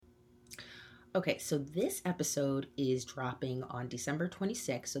Okay, so this episode is dropping on December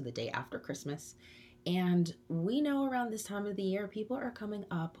 26th, so the day after Christmas. And we know around this time of the year, people are coming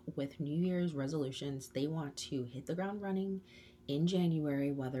up with New Year's resolutions. They want to hit the ground running in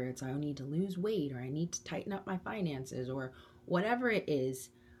January, whether it's I need to lose weight or I need to tighten up my finances or whatever it is.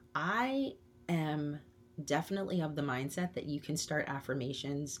 I am definitely of the mindset that you can start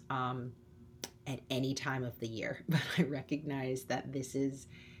affirmations at any time of the year. But I recognize that this is,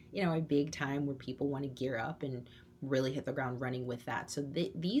 a big time where people want to gear up and really hit the ground running with that. So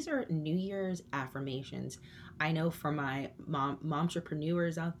these are New Year's affirmations. I know for my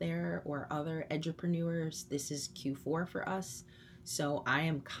momtrepreneurs out there or other edupreneurs, this is Q4 for us. So I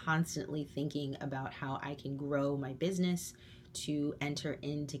am constantly thinking about how I can grow my business to enter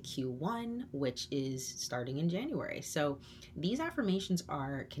into Q1, which is starting in January. So these affirmations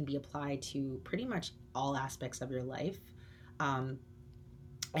are can be applied to pretty much all aspects of your life. Um,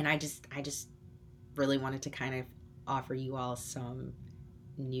 and I just really wanted to kind of offer you all some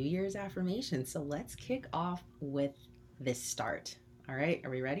New Year's affirmations. So let's kick off with this start. All right, are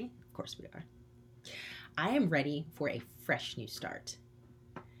we ready? Of course we are. I am ready for a fresh new start.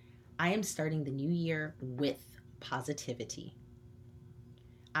 I am starting the new year with positivity.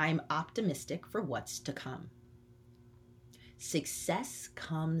 I'm optimistic for what's to come. Success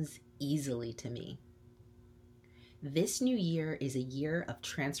comes easily to me. This new year is a year of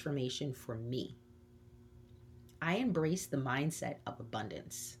transformation for me. I embrace the mindset of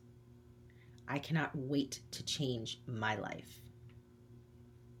abundance. I cannot wait to change my life.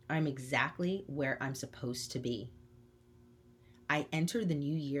 I'm exactly where I'm supposed to be. I enter the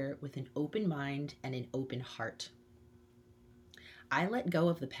new year with an open mind and an open heart. I let go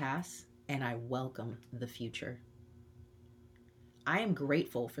of the past and I welcome the future. I am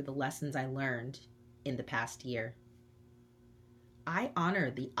grateful for the lessons I learned in the past year. I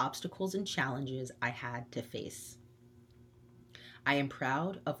honor the obstacles and challenges I had to face. I am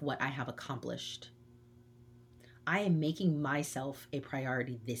proud of what I have accomplished. I am making myself a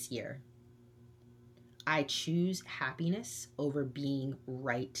priority this year. I choose happiness over being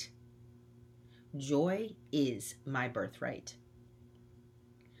right. Joy is my birthright.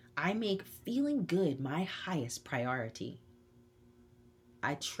 I make feeling good my highest priority.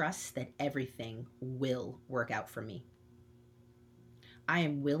 I trust that everything will work out for me. I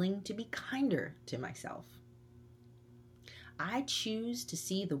am willing to be kinder to myself. I choose to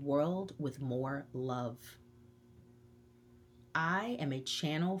see the world with more love. I am a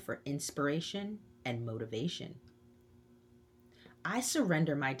channel for inspiration and motivation. I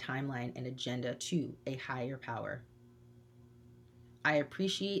surrender my timeline and agenda to a higher power. I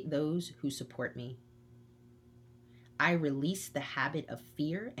appreciate those who support me. I release the habit of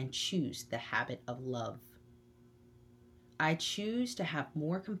fear and choose the habit of love. I choose to have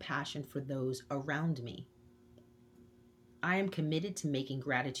more compassion for those around me. I am committed to making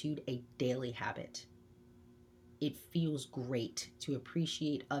gratitude a daily habit. It feels great to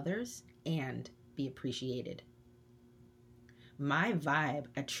appreciate others and be appreciated. My vibe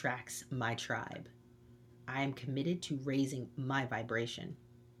attracts my tribe. I am committed to raising my vibration.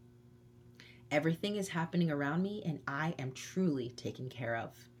 Everything is happening around me and I am truly taken care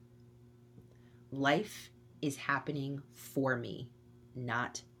of. Life is happening for me,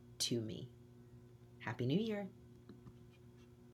 not to me. Happy New Year.